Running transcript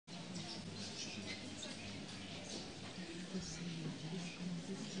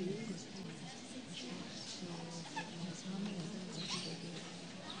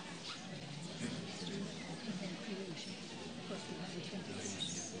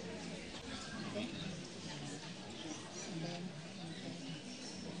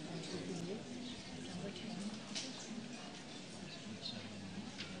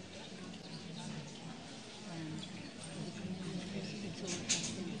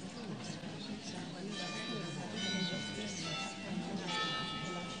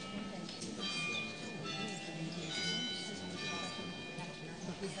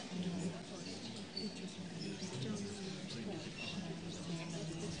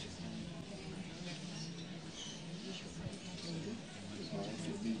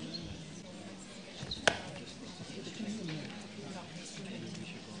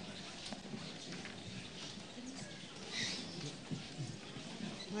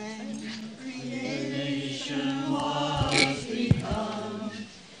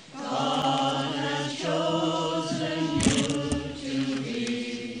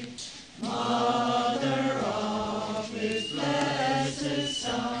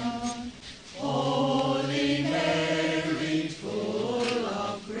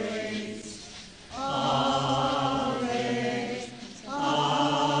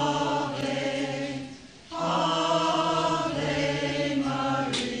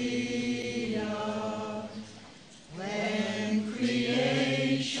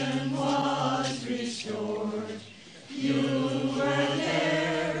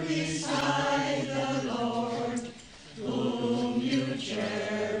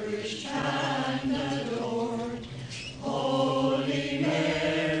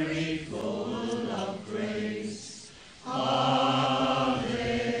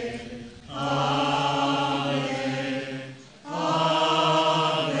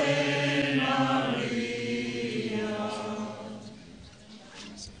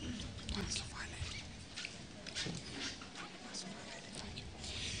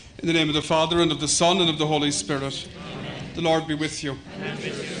In the name of the Father, and of the Son, and of the Holy Spirit. Amen. The Lord be with you. And with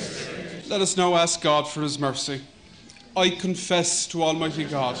your spirit. Let us now ask God for his mercy. I confess to Almighty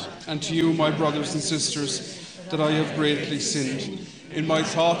God, and to you, my brothers and sisters, that I have greatly sinned, in my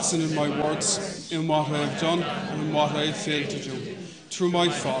thoughts and in my words, in what I have done and in what I have failed to do, through my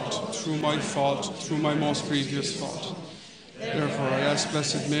fault, through my most grievous fault. Therefore I ask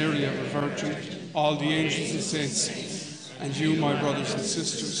Blessed Mary, ever Virgin, all the angels and saints, and you, my brothers and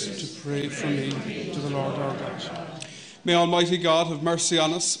sisters, to pray for me to the Lord our God. May Almighty God have mercy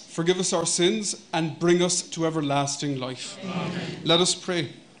on us, forgive us our sins, and bring us to everlasting life. Amen. Let us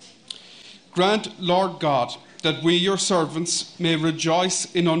pray. Grant, Lord God, that we, your servants, may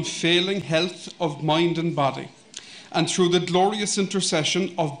rejoice in unfailing health of mind and body, and through the glorious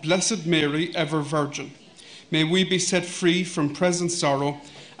intercession of Blessed Mary, ever Virgin, may we be set free from present sorrow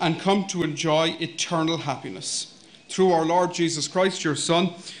and come to enjoy eternal happiness. Through our Lord Jesus Christ, your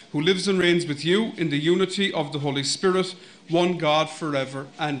Son, who lives and reigns with you in the unity of the Holy Spirit, one God forever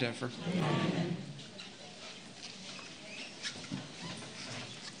and ever. Amen.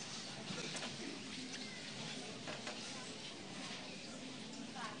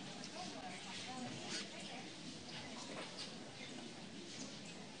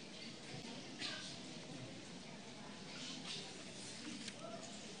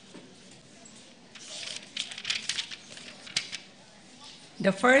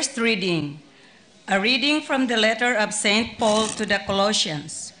 The first reading, a reading from the letter of St. Paul to the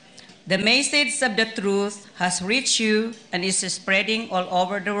Colossians. The message of the truth has reached you and is spreading all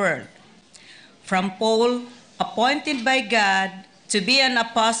over the world. From Paul, appointed by God to be an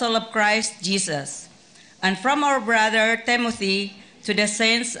apostle of Christ Jesus, and from our brother Timothy to the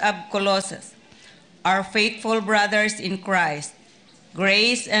saints of Colossus, our faithful brothers in Christ,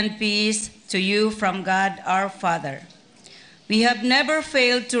 grace and peace to you from God our Father. We have never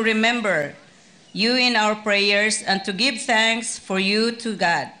failed to remember you in our prayers and to give thanks for you to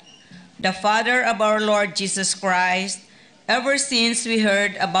God, the Father of our Lord Jesus Christ, ever since we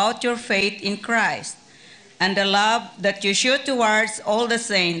heard about your faith in Christ and the love that you show towards all the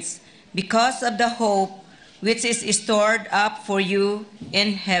saints because of the hope which is stored up for you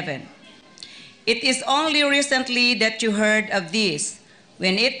in heaven. It is only recently that you heard of this,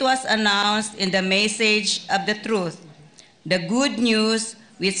 when it was announced in the message of the truth, the good news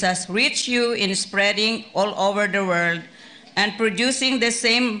which has reached you in spreading all over the world and producing the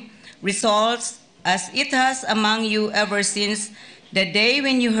same results as it has among you ever since the day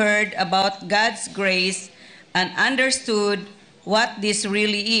when you heard about God's grace and understood what this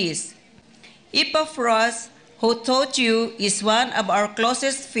really is. Epaphras, who taught you, is one of our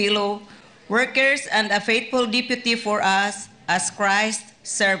closest fellow workers and a faithful deputy for us as Christ's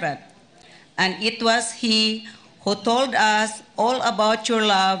servant. And it was he who told us all about your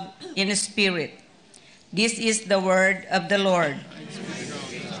love in spirit. This is the word of the Lord.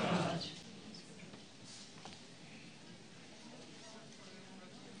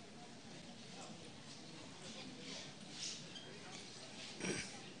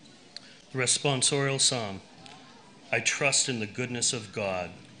 Responsorial Psalm. I trust in the goodness of God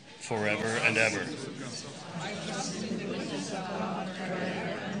forever and ever.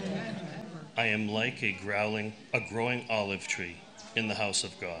 I am like a growing olive tree in the house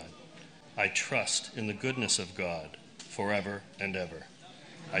of God. I trust in the goodness of God forever and ever.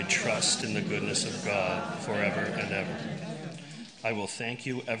 I trust in the goodness of God forever and ever. I will thank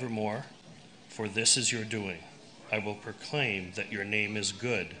you evermore, for this is your doing. I will proclaim that your name is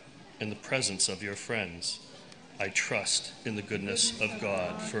good in the presence of your friends. I trust in the goodness of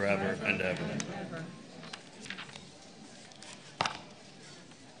God forever and ever.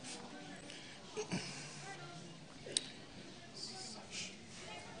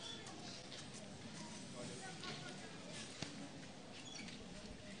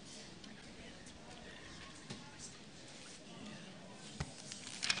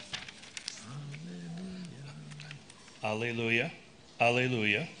 Alleluia,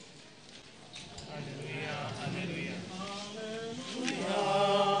 alleluia.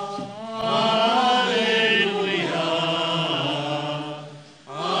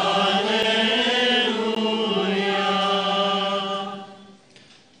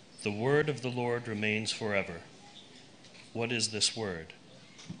 The word of the Lord remains forever. What is this word?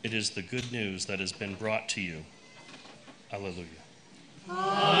 It is the good news that has been brought to you. Alleluia.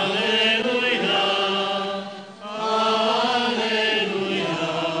 Alleluia.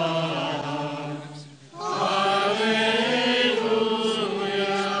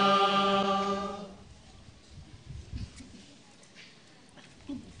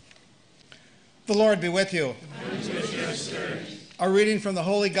 The Lord be with you. And with your spirit. A reading from the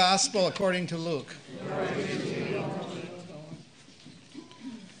Holy Gospel according to Luke.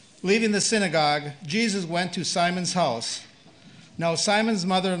 Leaving the synagogue, Jesus went to Simon's house. Now Simon's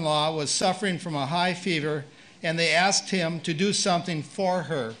mother-in-law was suffering from a high fever, and they asked him to do something for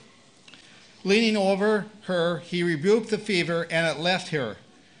her. Leaning over her, he rebuked the fever, and it left her.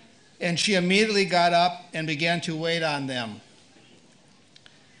 And she immediately got up and began to wait on them.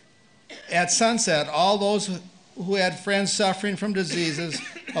 At sunset, all those who had friends suffering from diseases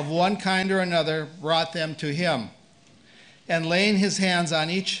of one kind or another brought them to him. And laying his hands on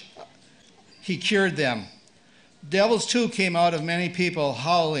each, he cured them. Devils too came out of many people,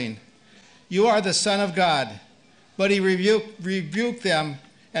 howling, "You are the Son of God." But he rebuked them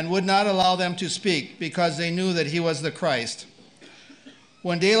and would not allow them to speak, because they knew that he was the Christ.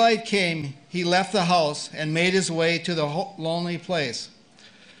 When daylight came, he left the house and made his way to the lonely place.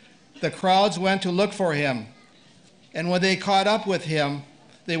 The crowds went to look for him, and when they caught up with him,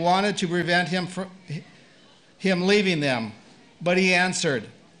 they wanted to prevent him leaving them. But he answered,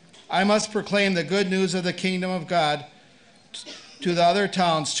 "I must proclaim the good news of the kingdom of God to the other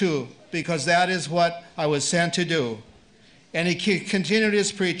towns too, because that is what I was sent to do." And he continued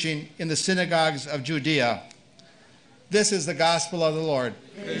his preaching in the synagogues of Judea. This is the gospel of the Lord.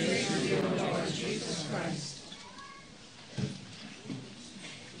 Praise to you, Lord Jesus Christ.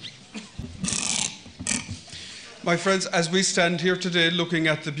 My friends, as we stand here today looking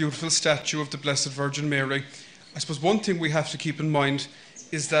at the beautiful statue of the Blessed Virgin Mary, I suppose one thing we have to keep in mind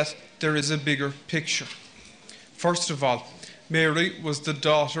is that there is a bigger picture. First of all, Mary was the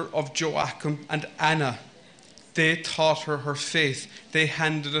daughter of Joachim and Anna. They taught her her faith. They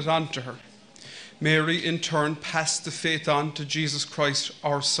handed it on to her. Mary, in turn, passed the faith on to Jesus Christ,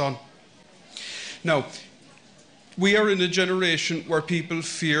 our Son. Now, we are in a generation where people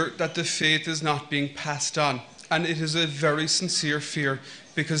fear that the faith is not being passed on. And it is a very sincere fear,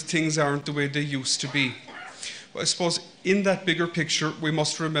 because things aren't the way they used to be. But I suppose in that bigger picture, we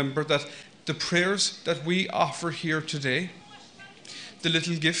must remember that the prayers that we offer here today, the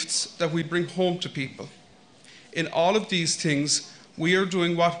little gifts that we bring home to people, in all of these things, we are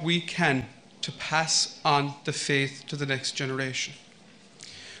doing what we can to pass on the faith to the next generation.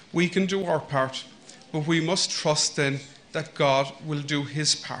 We can do our part, but we must trust then that God will do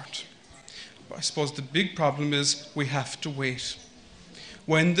his part. But I suppose the big problem is we have to wait.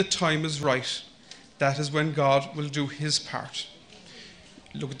 When the time is right, that is when God will do his part.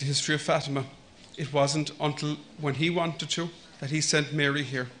 Look at the history of Fatima. It wasn't until when he wanted to that he sent Mary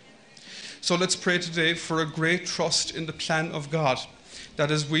here. So let's pray today for a great trust in the plan of God, that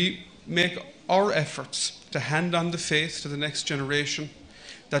as we make our efforts to hand on the faith to the next generation,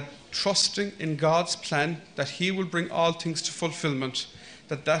 that trusting in God's plan that he will bring all things to fulfillment,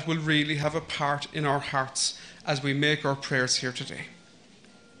 that will really have a part in our hearts as we make our prayers here today.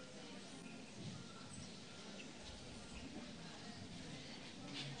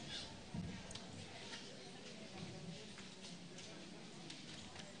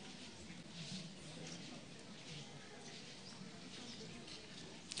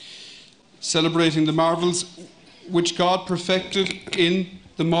 Celebrating the marvels which God perfected in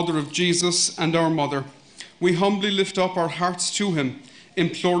the mother of Jesus and our mother, we humbly lift up our hearts to him,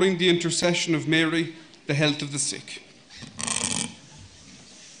 imploring the intercession of Mary, the health of the sick.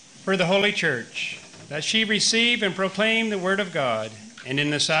 For the Holy Church, that she receive and proclaim the word of God, and in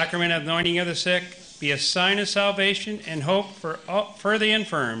the sacrament of anointing of the sick, be a sign of salvation and hope for the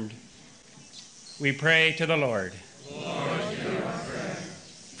infirmed. We pray to the Lord. Lord, hear our prayer.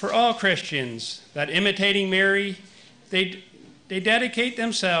 For all Christians, that imitating Mary, they dedicate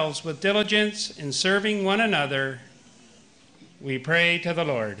themselves with diligence in serving one another, we pray to the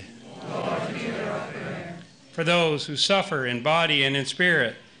Lord. Lord, hear our prayer. For those who suffer in body and in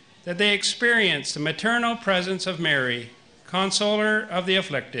spirit, that they experience the maternal presence of Mary, consoler of the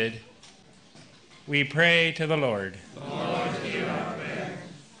afflicted, we pray to the Lord. Lord, hear our prayer.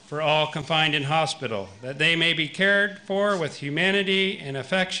 For all confined in hospital, that they may be cared for with humanity and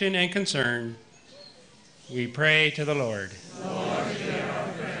affection and concern, we pray to the Lord. Lord, hear our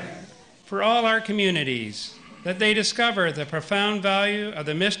prayer. For all our communities, that they discover the profound value of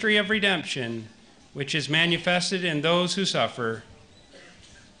the mystery of redemption, which is manifested in those who suffer,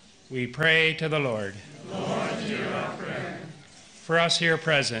 we pray to the Lord. Lord, hear our prayer. For us here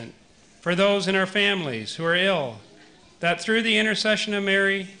present, for those in our families who are ill, that through the intercession of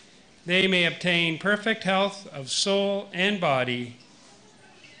Mary, they may obtain perfect health of soul and body,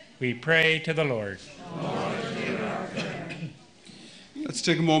 we pray to the Lord. Lord, hear our prayer. Let's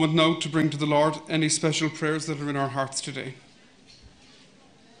take a moment now to bring to the Lord any special prayers that are in our hearts today.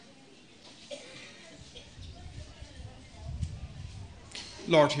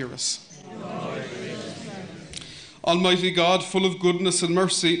 Lord, hear us. Almighty God, full of goodness and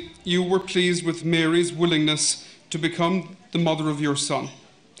mercy, you were pleased with Mary's willingness to become the mother of your Son,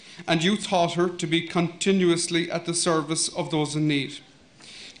 and you taught her to be continuously at the service of those in need.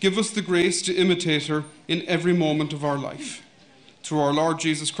 Give us the grace to imitate her in every moment of our life. Through our Lord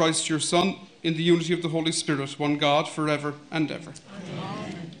Jesus Christ, your Son, in the unity of the Holy Spirit, one God, forever and ever.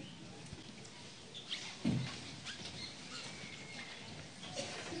 Amen.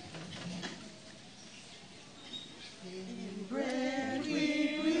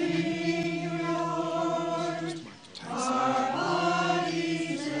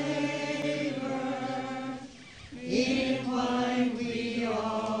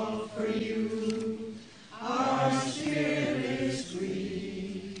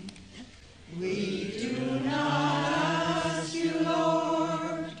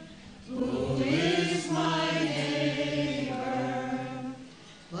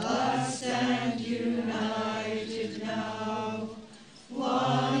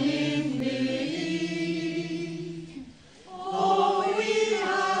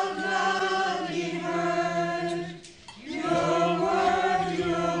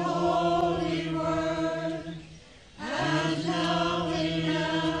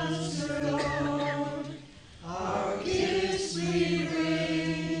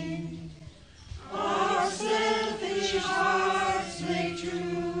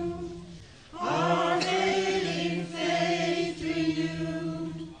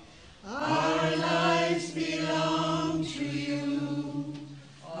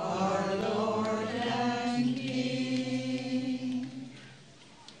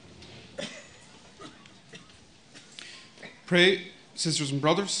 Pray, sisters and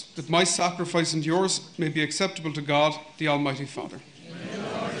brothers, that my sacrifice and yours may be acceptable to God, the Almighty Father.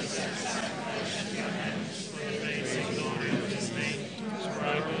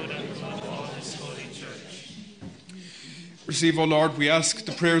 Receive, O Lord, we ask,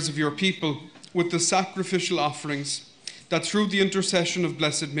 the prayers of your people with the sacrificial offerings, that through the intercession of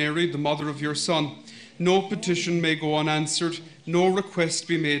Blessed Mary, the mother of your Son, no petition may go unanswered, no request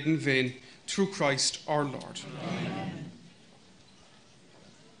be made in vain, through Christ our Lord. Amen.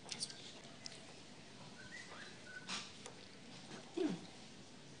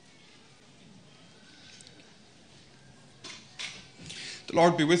 The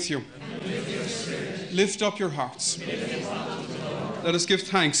Lord be with you. And with your spirit. Lift up your hearts. Let us give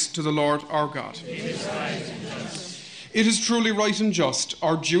thanks to the Lord our God. It is right and just. It is truly right and just,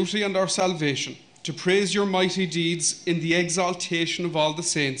 our duty and our salvation, to praise your mighty deeds in the exaltation of all the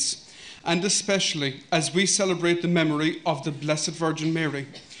saints, and especially as we celebrate the memory of the Blessed Virgin Mary,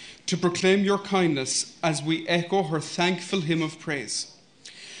 to proclaim your kindness as we echo her thankful hymn of praise.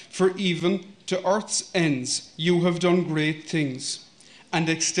 For even to earth's ends you have done great things, and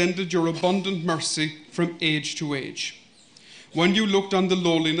extended your abundant mercy from age to age. When you looked on the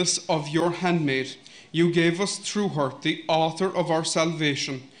lowliness of your handmaid, you gave us through her the author of our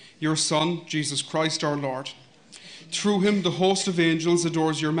salvation, your Son, Jesus Christ our Lord. Through him the host of angels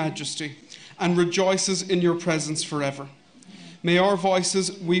adores your majesty and rejoices in your presence forever. May our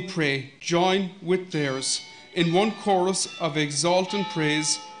voices, we pray, join with theirs in one chorus of exultant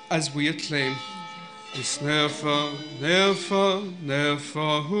praise as we acclaim. Isnefa, nefa,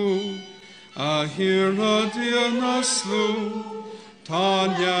 nefa hu, ahira dia naslu,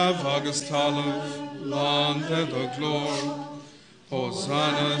 Tanya vagastalov, lande the glor,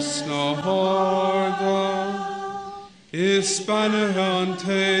 Hosanna snoharda, Is banna an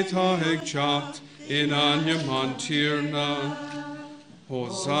te taig chat in anya mantirna.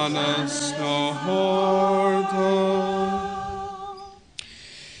 Hosanna sna horda.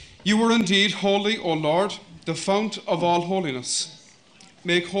 You are indeed holy, O Lord, the fount of all holiness.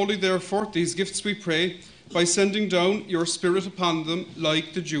 Make holy, therefore, these gifts, we pray, by sending down your Spirit upon them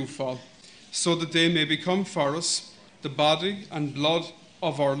like the dewfall, so that they may become for us the body and blood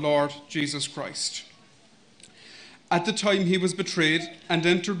of our Lord Jesus Christ. At the time he was betrayed and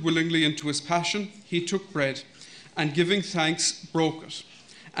entered willingly into his passion, he took bread, and giving thanks, broke it,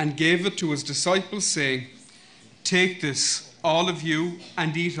 and gave it to his disciples, saying, "Take this, all of you,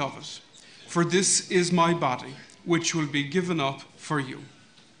 and eat of it, for this is my body, which will be given up for you."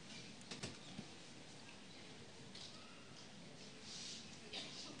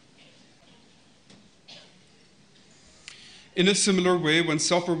 In a similar way, when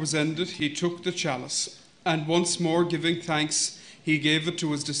supper was ended, he took the chalice, and once more giving thanks, he gave it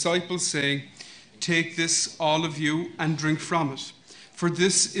to his disciples, saying, "Take this, all of you, and drink from it, for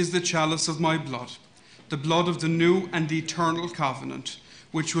this is the chalice of my blood, the blood of the new and eternal covenant,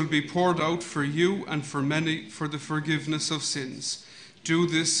 which will be poured out for you and for many for the forgiveness of sins. Do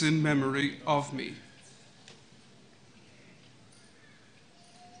this in memory of me."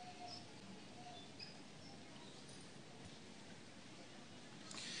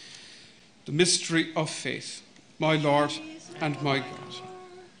 The mystery of faith, my Lord and my God.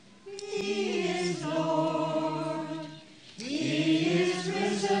 He is Lord. He is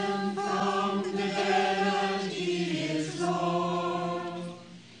risen from the dead, and he is Lord.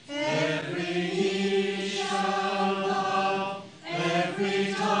 Every knee shall bow,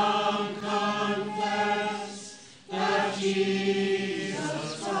 every tongue confess that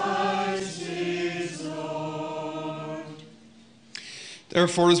Jesus Christ is Lord.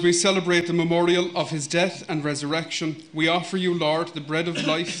 Therefore, as we celebrate the memorial of his death and resurrection, we offer you, Lord, the bread of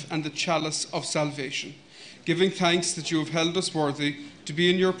life and the chalice of salvation, giving thanks that you have held us worthy to be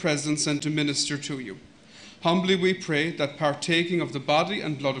in your presence and to minister to you. Humbly we pray that, partaking of the body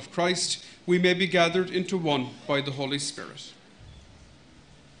and blood of Christ, we may be gathered into one by the Holy Spirit.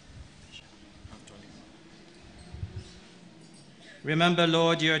 Remember,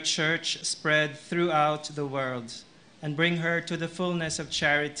 Lord, your church spread throughout the world, and bring her to the fullness of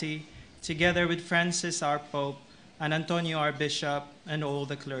charity, together with Francis, our Pope, and Antonio, our Bishop, and all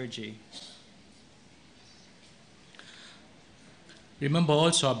the clergy. Remember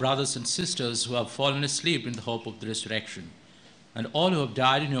also our brothers and sisters who have fallen asleep in the hope of the resurrection, and all who have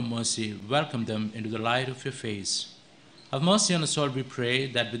died in your mercy, welcome them into the light of your face. Have mercy on us all, we pray,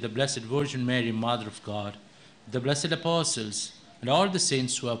 that with the Blessed Virgin Mary, Mother of God, the blessed apostles, and all the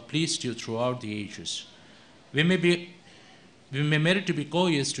saints who have pleased you throughout the ages, we may merit to be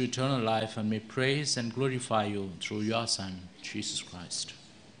co-heirs to eternal life, and may praise and glorify you through your Son, Jesus Christ.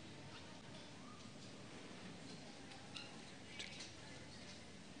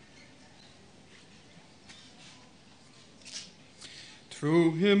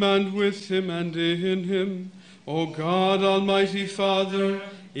 Through him and with him and in him, O God, Almighty Father,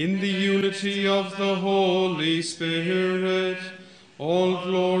 in the unity of the Holy Spirit, all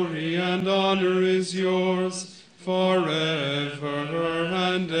glory and honor is yours forever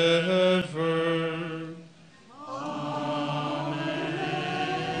and ever.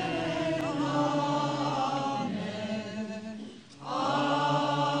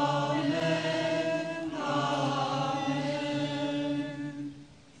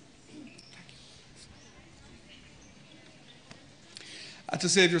 At the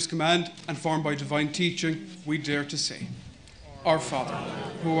Saviour's command, and formed by divine teaching, we dare to say, Our Father,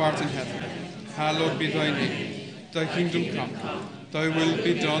 who art in heaven, hallowed be thy name. Thy kingdom come, thy will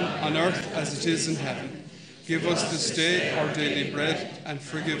be done on earth as it is in heaven. Give us this day our daily bread, and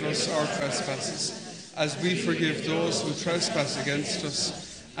forgive us our trespasses, as we forgive those who trespass against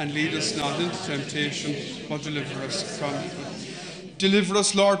us. And lead us not into temptation, but deliver us from evil. Deliver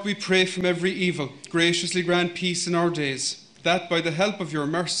us, Lord, we pray, from every evil. Graciously grant peace in our days, that by the help of your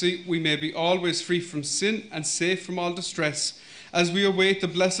mercy we may be always free from sin and safe from all distress, as we await the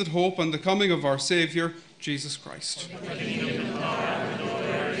blessed hope and the coming of our Saviour, Jesus Christ.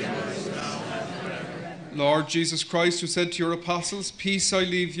 Lord Jesus Christ, who said to your apostles, Peace I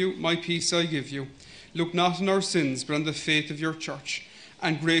leave you, my peace I give you, look not on our sins, but on the faith of your church,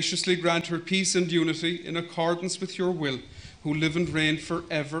 and graciously grant her peace and unity in accordance with your will, who live and reign for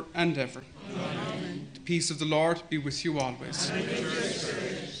ever and ever. Amen. The peace of the Lord be with you always.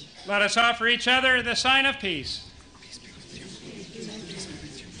 Let us offer each other the sign of peace. Peace be with you. Peace be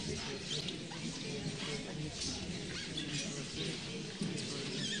with you.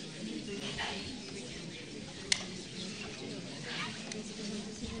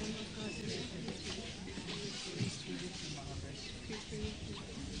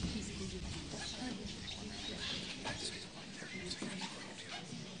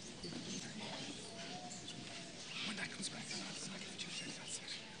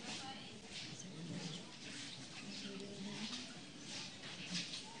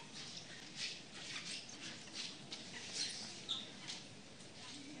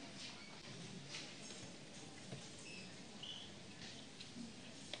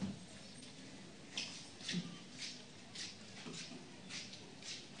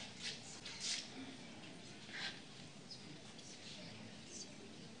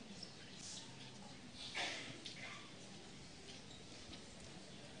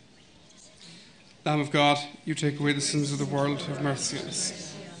 Lamb of God, you take away the sins of the world, have mercy on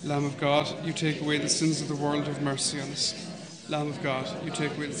us. Lamb of God, you take away the sins of the world, have mercy on us. Lamb of God, you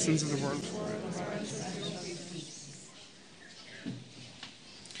take away the sins of the world.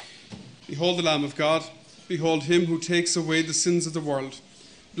 Behold the Lamb of God. Behold him who takes away the sins of the world.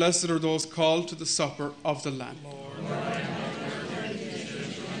 Blessed are those called to the supper of the Lamb.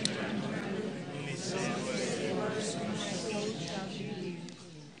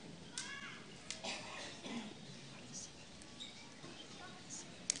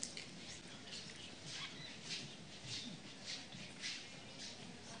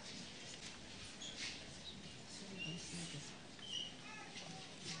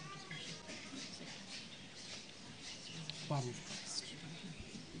 Body of Christ.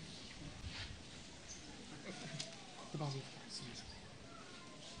 The body of Christ.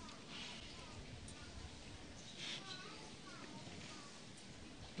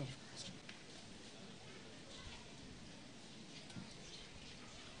 Blood of Christ.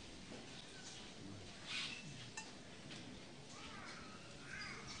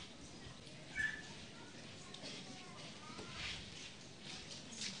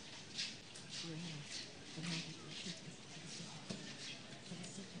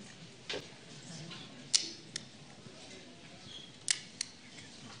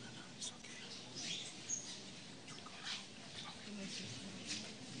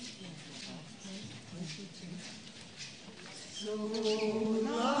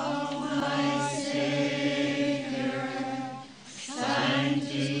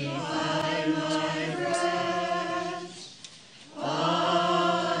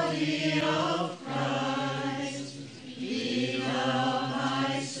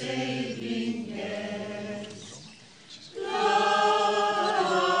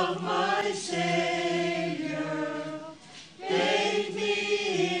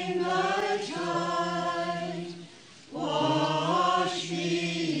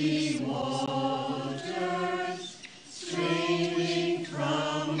 Streaming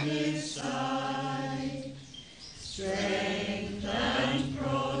from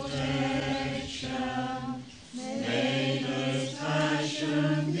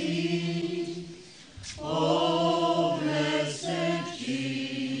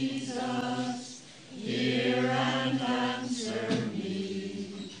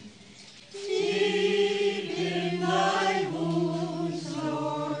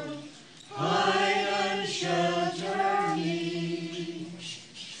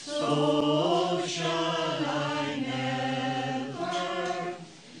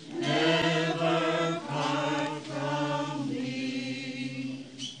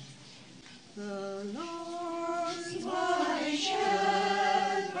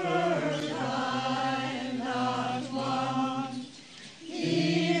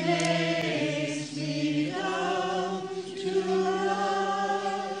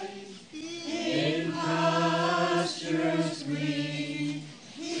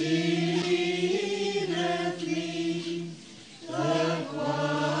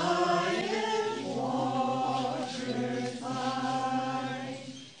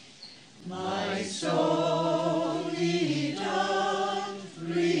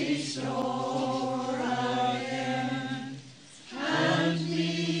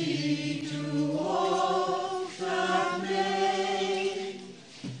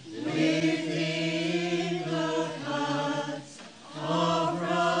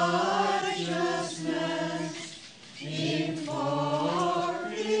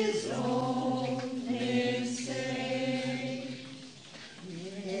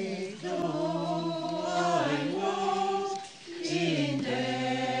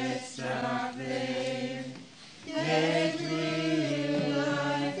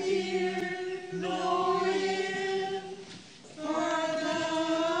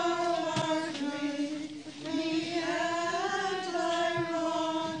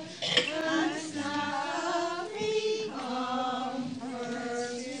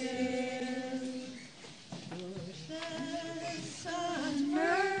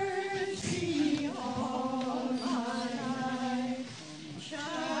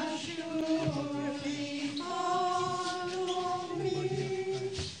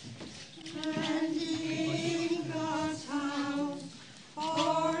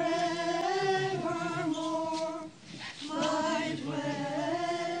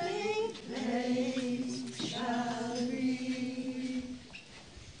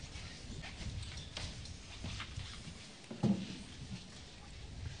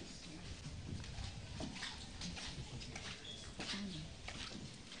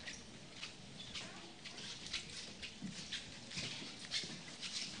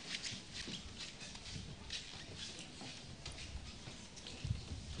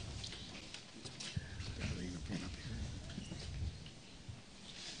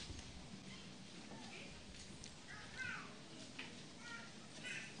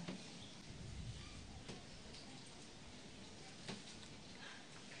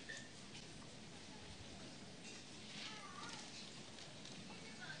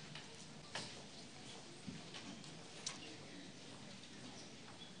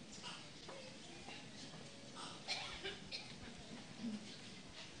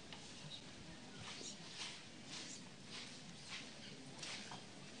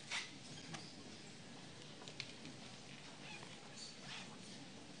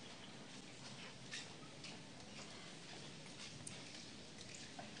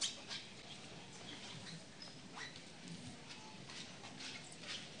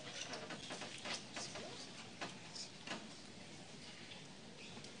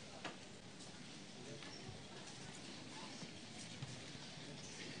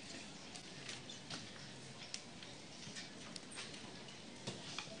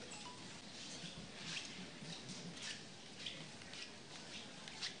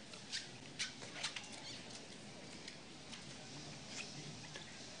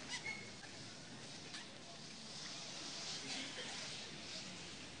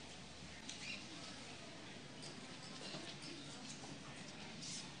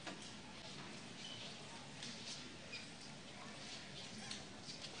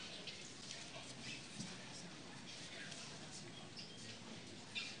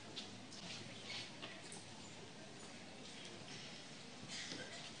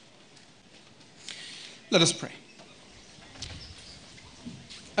Let us pray.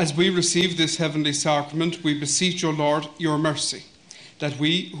 As we receive this heavenly sacrament, we beseech, O Lord, your mercy, that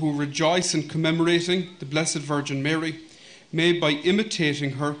we who rejoice in commemorating the Blessed Virgin Mary may, by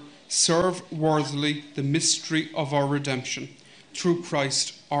imitating her, serve worthily the mystery of our redemption. Through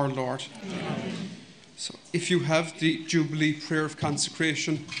Christ our Lord. Amen. So if you have the Jubilee prayer of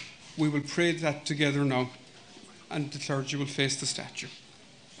consecration, we will pray that together now, and the clergy will face the statue.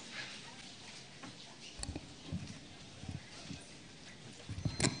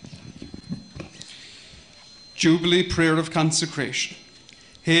 Jubilee prayer of consecration.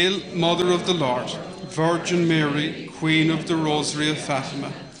 Hail, Mother of the Lord, Virgin Mary, Queen of the Rosary of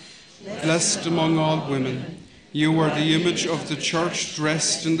Fatima, blessed among all women. You are the image of the Church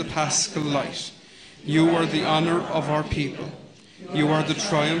dressed in the paschal light. You are the honour of our people. You are the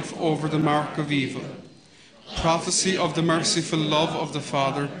triumph over the mark of evil. Prophecy of the merciful love of the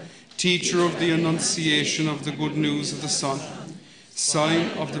Father, teacher of the annunciation of the good news of the Son, sign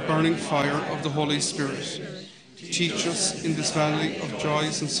of the burning fire of the Holy Spirit. Teach us in this valley of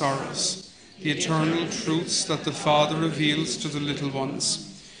joys and sorrows the eternal truths that the Father reveals to the little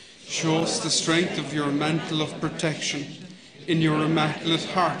ones. Show us the strength of your mantle of protection. In your immaculate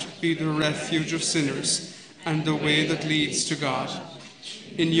heart be the refuge of sinners and the way that leads to God.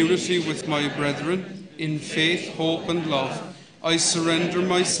 In unity with my brethren, in faith, hope and love, I surrender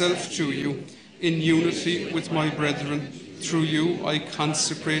myself to you. In unity with my brethren, through you I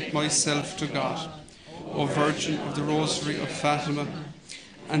consecrate myself to God. O Virgin of the Rosary of Fatima,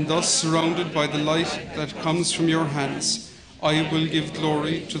 and thus surrounded by the light that comes from your hands, I will give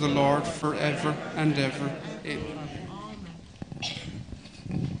glory to the Lord forever and ever. Amen.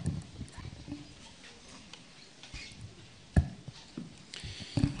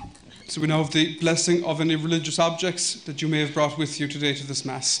 So we now have the blessing of any religious objects that you may have brought with you today to this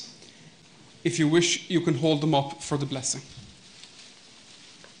Mass. If you wish, you can hold them up for the blessing.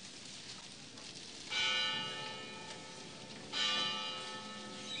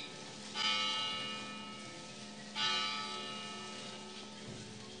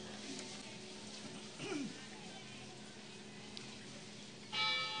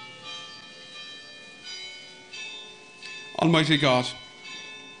 Almighty God,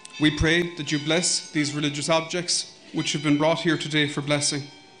 we pray that you bless these religious objects which have been brought here today for blessing.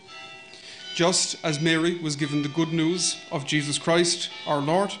 Just as Mary was given the good news of Jesus Christ, our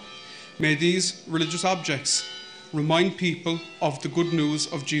Lord, may these religious objects remind people of the good news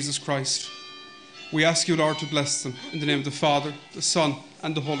of Jesus Christ. We ask you, Lord, to bless them in the name of the Father, the Son,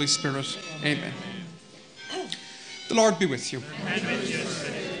 and the Holy Spirit. Amen. The Lord be with you. And with your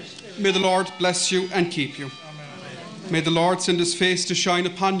spirit. May the Lord bless you and keep you. May the Lord send his face to shine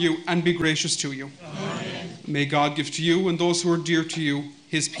upon you and be gracious to you. Amen. May God give to you and those who are dear to you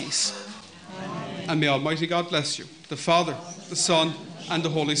his peace. Amen. And may Almighty God bless you, the Father, the Son, and the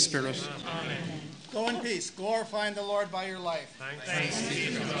Holy Spirit. Amen. Go in peace, glorifying the Lord by your life. Thanks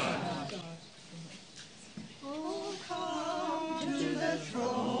be to God. Oh, come to the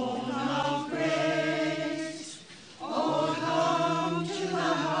throne of grace. Oh, come to the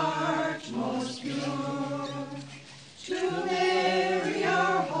heart most pure. To Mary,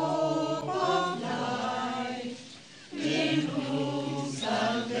 our hope of life, in whom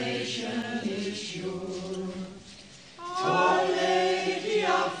salvation is sure. Our Lady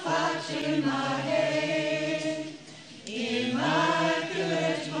of Fatima, hail.